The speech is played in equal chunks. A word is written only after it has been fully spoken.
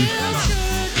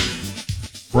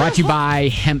Brought to you by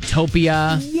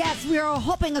Hemptopia. Yes, we are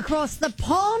hopping across the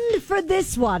pond for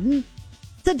this one.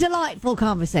 It's a delightful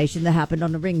conversation that happened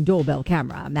on a Ring doorbell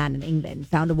camera. A man in England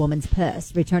found a woman's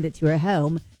purse, returned it to her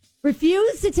home,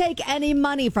 refused to take any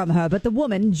money from her, but the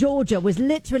woman, Georgia, was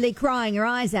literally crying her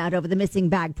eyes out over the missing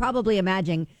bag, probably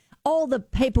imagining all the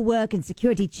paperwork and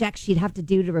security checks she'd have to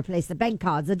do to replace the bank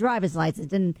cards, the driver's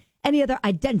license, and any other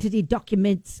identity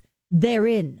documents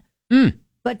therein.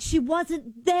 But she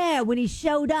wasn't there when he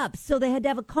showed up, so they had to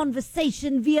have a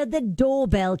conversation via the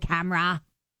doorbell camera.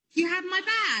 You have my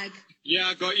bag? Yeah,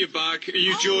 I got your bag. Are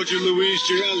you Georgia Louise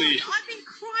Girelli? I've been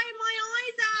crying my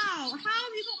eyes out. How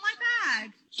have you got my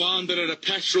bag? Found it at a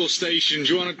petrol station.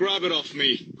 Do you want to grab it off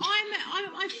me? I'm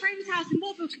at my friend's house in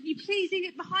Morville. Can you please leave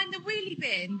it behind the wheelie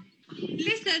bin?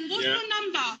 Listen, what's your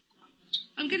number?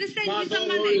 I'm going to send you some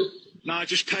money. Nah,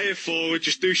 just pay it forward.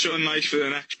 Just do something nice for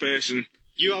the next person.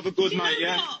 You have a good night,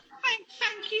 yeah? What?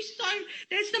 Thank you so.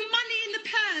 There's some money in the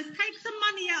purse. Take some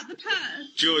money out the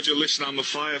purse. Georgia, listen, I'm a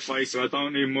firefighter. I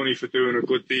don't need money for doing a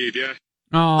good deed, yeah?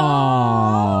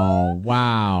 Oh,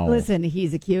 wow. Listen,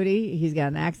 he's a cutie. He's got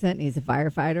an accent. He's a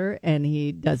firefighter, and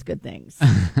he does good things.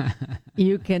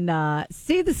 You can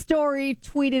see the story,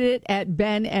 tweeted it at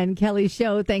Ben and Kelly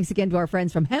Show. Thanks again to our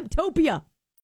friends from Hemptopia.